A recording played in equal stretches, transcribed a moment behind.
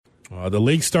The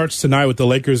league starts tonight with the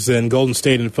Lakers and Golden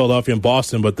State and Philadelphia and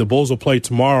Boston, but the Bulls will play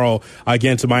tomorrow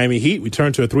against the Miami Heat.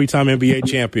 Return to a three-time NBA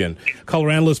champion.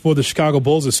 Color analyst for the Chicago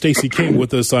Bulls is Stacey King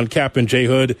with us on Cap and J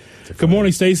Hood. Good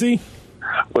morning, Stacey.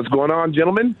 What's going on,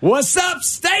 gentlemen? What's up,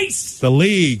 Stace? The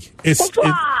league is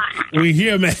we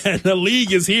here, man. The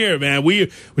league is here, man. We're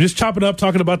just chopping up,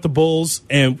 talking about the Bulls,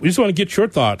 and we just want to get your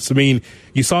thoughts. I mean,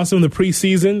 you saw some in the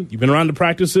preseason. You've been around the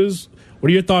practices. What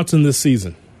are your thoughts on this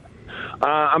season?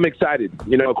 I'm excited.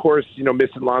 Of course,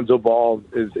 missing Lonzo Ball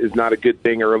is not a good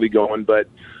thing early going, but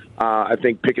I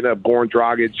think picking up Goran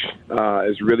Dragic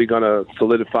is really going to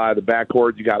solidify the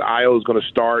backcourt. You got Ayo's going to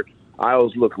start.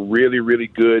 Ayo's looked really, really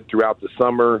good throughout the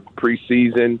summer,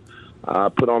 preseason,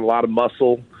 put on a lot of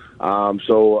muscle.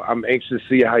 So I'm anxious to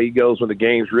see how he goes when the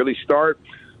games really start.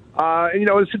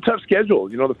 It's a tough schedule.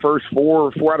 The first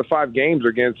four out of 5 games are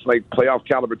against playoff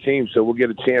caliber teams, so we'll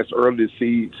get a chance early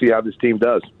to see how this team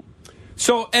does.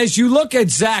 So as you look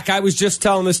at Zach, I was just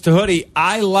telling this to Hoodie,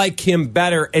 I like him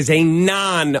better as a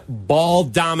non-ball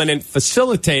dominant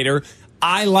facilitator.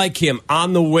 I like him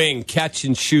on the wing, catch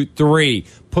and shoot 3,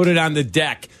 put it on the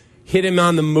deck, hit him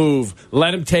on the move,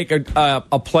 let him take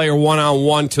a player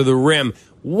one-on-one to the rim.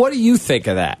 What do you think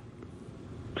of that?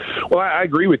 Well, I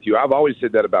agree with you. I've always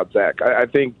said that about Zach. I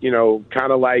think,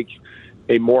 kind of like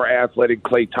a more athletic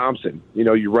Klay Thompson.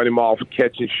 You run him off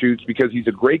catch and shoots because he's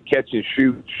a great catch and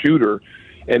shooter.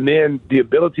 And then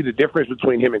the difference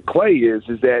between him and Klay is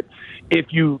that if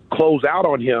you close out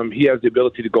on him, he has the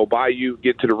ability to go by you,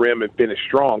 get to the rim, and finish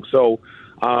strong. So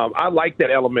I like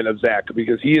that element of Zach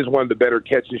because he is one of the better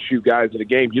catch and shoot guys in the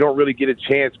game. You don't really get a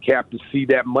chance, Cap, to see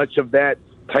that much of that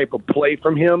type of play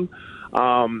from him.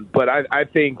 But I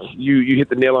think you hit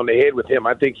the nail on the head with him.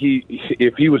 I think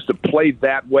if he was to play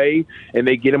that way and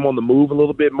they get him on the move a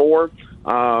little bit more,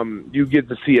 you get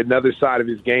to see another side of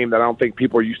his game that I don't think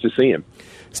people are used to seeing.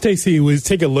 Stacey, we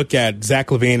take a look at Zach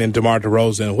LaVine and DeMar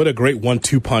DeRozan. What a great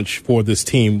 1-2 punch for this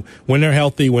team when they're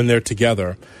healthy, when they're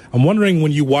together. I'm wondering,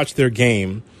 when you watch their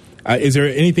game, is there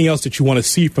anything else that you want to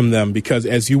see from them? Because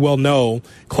as you well know,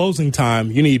 closing time,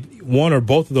 you need one or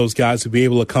both of those guys to be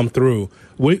able to come through.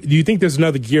 Do you think there's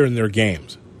another gear in their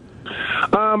games?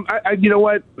 You know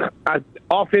what?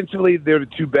 Offensively, they're the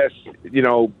two best,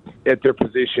 at their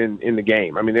position in the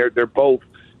game. I mean, they're both,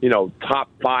 top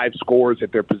 5 scorers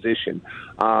at their position.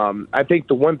 I think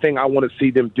the one thing I want to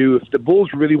see them do, if the Bulls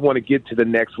really want to get to the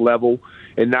next level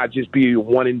and not just be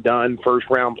one and done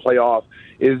first-round playoff,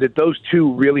 is that those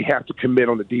two really have to commit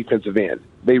on the defensive end.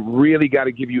 They really got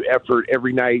to give you effort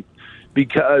every night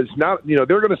because they're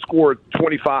going to score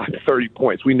 25 to 30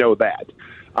 points. We know that.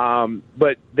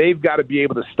 But they've got to be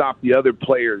able to stop the other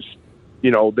players,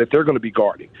 that they're going to be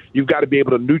guarding. You've got to be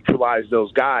able to neutralize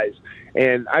those guys.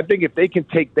 And I think if they can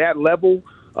take that level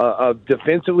of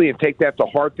defensively and take that to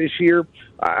heart this year,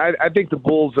 I think the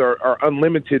Bulls are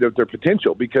unlimited of their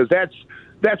potential because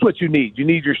that's what you need. You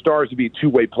need your stars to be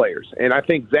two-way players. And I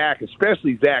think Zach,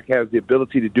 especially Zach, has the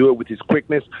ability to do it with his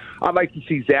quickness. I'd like to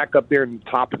see Zach up there in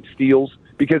the top in steals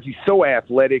because he's so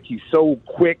athletic. He's so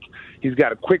quick. He's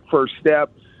got a quick first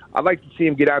step. I'd like to see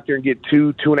him get out there and get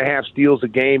 2.5 steals a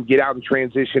game, get out in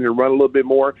transition and run a little bit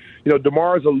more.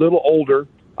 DeMar is a little older,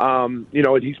 and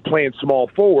he's playing small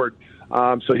forward.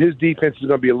 So his defense is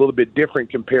going to be a little bit different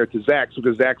compared to Zach's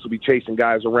because Zach's will be chasing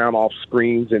guys around off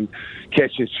screens and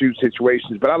catch and shoot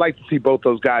situations. But I'd like to see both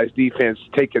those guys' defense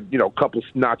take a couple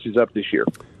notches up this year.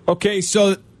 Okay,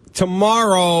 so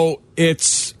tomorrow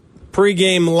it's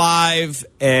pregame live,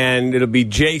 and it'll be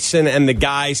Jason and the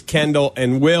guys, Kendall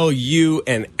and Will, you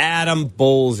and Adam,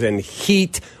 Bulls and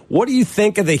Heat. What do you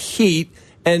think of the Heat?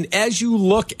 And as you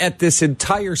look at this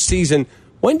entire season,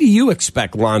 when do you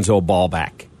expect Lonzo Ball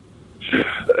back?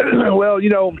 Well,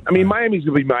 Miami's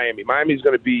going to be Miami. Miami's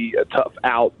going to be a tough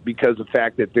out because of the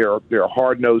fact that they're a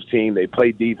hard-nosed team. They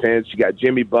play defense. You got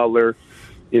Jimmy Butler,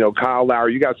 Kyle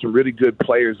Lowry. You got some really good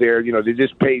players there. They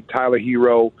just paid Tyler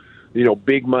Hero,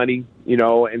 big money,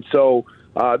 and so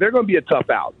they're going to be a tough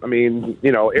out. I mean,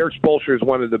 Eric Spoelstra is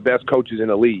one of the best coaches in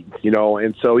the league,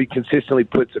 and so he consistently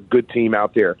puts a good team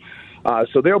out there.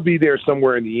 So they'll be there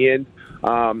somewhere in the end.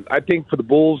 I think for the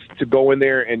Bulls to go in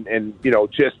there and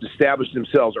just establish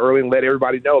themselves early and let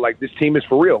everybody know, this team is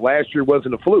for real. Last year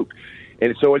wasn't a fluke.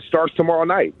 And so it starts tomorrow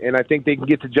night. And I think they can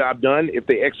get the job done if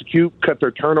they execute, cut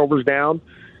their turnovers down.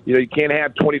 You can't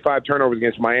have 25 turnovers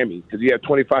against Miami because you have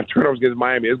 25 turnovers against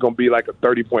Miami, it's going to be like a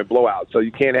 30-point blowout. So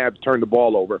you can't have to turn the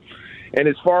ball over. And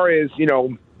as far as,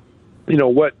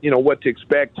 what to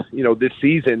expect, this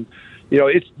season,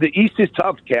 it's the East is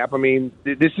tough, Cap. I mean,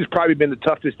 this has probably been the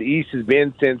toughest the East has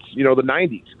been since, the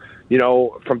 90s.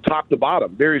 from top to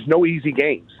bottom. There is no easy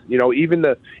games. Even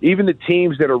the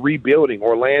teams that are rebuilding,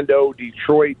 Orlando,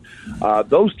 Detroit,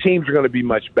 those teams are going to be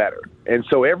much better. And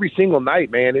so every single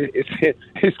night, man,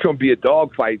 it's going to be a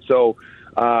dogfight. So,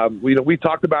 we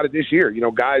talked about it this year.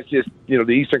 Guys just, the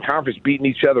Eastern Conference beating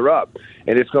each other up,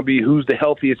 and it's going to be who's the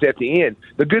healthiest at the end.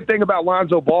 The good thing about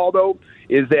Lonzo Ball, though,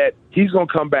 is that he's going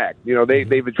to come back.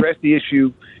 They've addressed the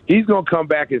issue. He's going to come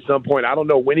back at some point. I don't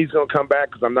know when he's going to come back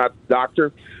because I'm not the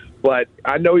doctor, but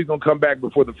I know he's going to come back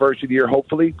before the first of the year,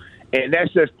 hopefully. And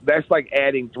that's like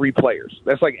adding 3 players.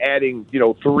 That's like adding,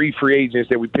 3 free agents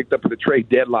that we picked up at the trade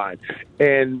deadline.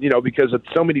 And, because of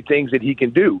so many things that he can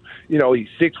do. He's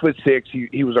 6'6".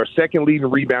 He was our second leading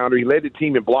rebounder. He led the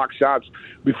team in block shots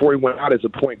before he went out as a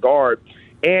point guard.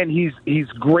 And he's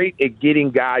great at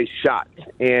getting guys shots.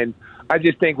 And I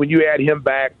just think when you add him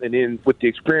back, and then with the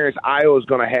experience Io is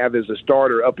going to have as a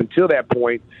starter up until that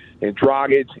point, and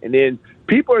Dragic, and then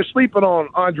people are sleeping on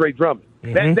Andre Drummond.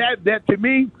 Mm-hmm. That to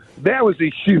me, that was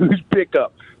a huge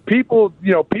pickup. People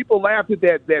laughed at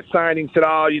that signing, said,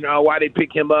 why they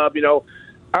pick him up?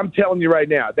 I'm telling you right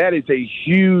now, that is a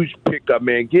huge pickup,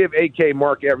 man. Give AK,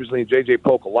 Mark Eversley, and J.J.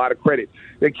 Polk a lot of credit.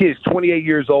 That kid's 28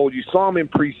 years old. You saw him in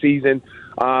preseason.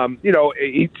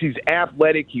 He's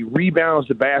athletic. He rebounds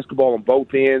the basketball on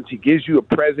both ends. He gives you a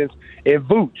presence. And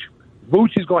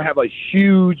Vooch is going to have a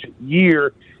huge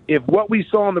year. If what we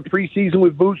saw in the preseason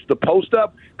with Vooch, the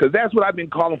post-up, because that's what I've been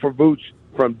calling for Vooch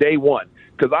from day one,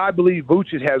 because I believe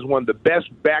Vooch has one of the best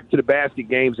back-to-the-basket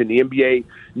games in the NBA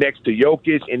next to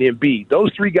Jokic and Embiid.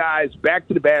 Those 3 guys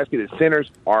back-to-the-basket as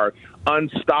centers are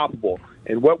unstoppable.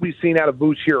 And what we've seen out of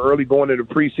Vooch here early going into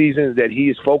the preseason is that he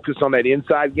is focused on that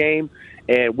inside game,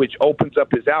 and which opens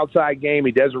up his outside game.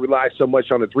 He doesn't rely so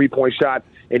much on the three-point shot,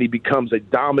 and he becomes a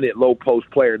dominant low-post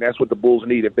player, and that's what the Bulls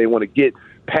need if they want to get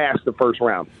past the first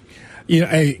round.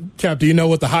 Hey, Cap, do you know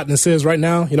what the hotness is right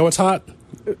now? You know what's hot?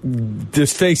 The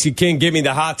Stacey King Give Me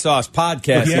the Hot Sauce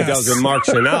podcast he does with Mark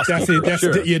Chernoski.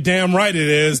 Sure. You're damn right it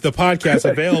is. The podcast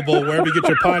available wherever you get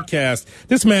your podcast.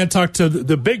 This man talked to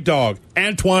the big dog,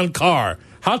 Antoine Carr.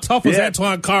 How tough was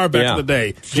Antoine Carr back in the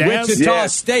day? Wichita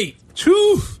State.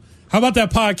 Whew. How about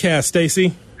that podcast,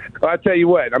 Stacey? Well, I tell you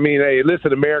what. I mean, hey,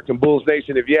 listen, American Bulls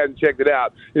Nation. If you haven't checked it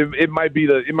out, it might be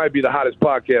the hottest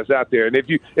podcast out there. And if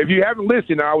you haven't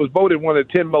listened, I was voted one of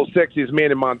the 10 most sexiest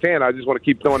men in Montana. I just want to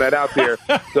keep throwing that out there.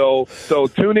 so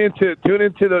tune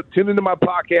into my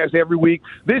podcast every week.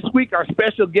 This week, our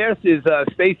special guest is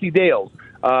Stacey Dales,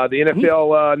 the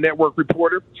NFL Network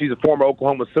reporter. She's a former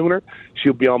Oklahoma Sooner.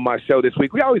 She'll be on my show this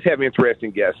week. We always have interesting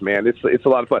guests, man. It's a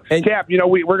lot of fun. And Cap,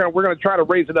 we're gonna try to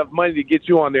raise enough money to get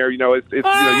you on there. It's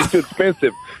you're too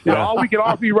expensive. All we can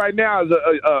offer you right now is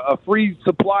a free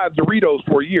supply of Doritos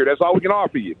for a year. That's all we can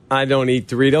offer you. I don't eat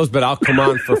Doritos, but I'll come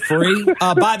on for free.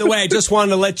 By the way, I just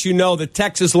wanted to let you know the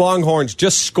Texas Longhorns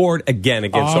just scored again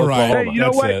against Oklahoma. Hey,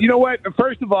 you know what?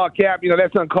 First of all, Cap,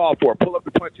 that's uncalled for. Pull up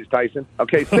the punches, Tyson.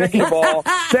 Okay.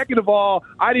 Second of all,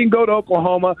 I didn't go to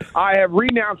Oklahoma. I have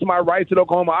renounced my rights at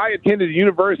Oklahoma. I attended the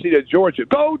University of Georgia.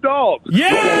 Go Dogs!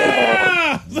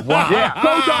 Yeah! Wow. Yeah.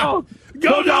 Go Dogs!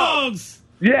 Go Dogs!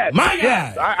 Yes, my guy.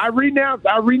 Yes. I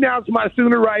renounced my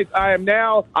Sooner rights. I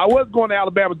was going to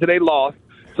Alabama till they lost,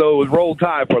 so it was roll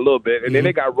tide for a little bit, and then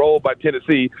they got rolled by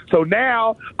Tennessee. So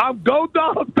now I'm Go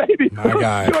Dogs, baby. My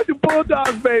guy. Georgia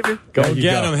Bulldogs, baby. Go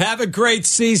get them. Have a great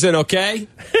season, okay?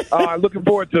 I'm looking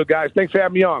forward to it, guys. Thanks for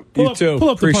having me on. You too. Pull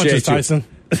up the punches, Tyson.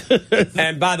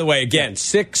 And by the way, again,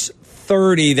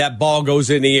 6:30, that ball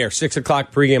goes in the air. 6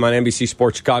 o'clock pregame on NBC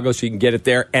Sports Chicago, so you can get it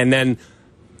there. And then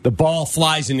the ball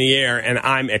flies in the air, and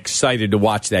I'm excited to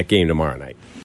watch that game tomorrow night.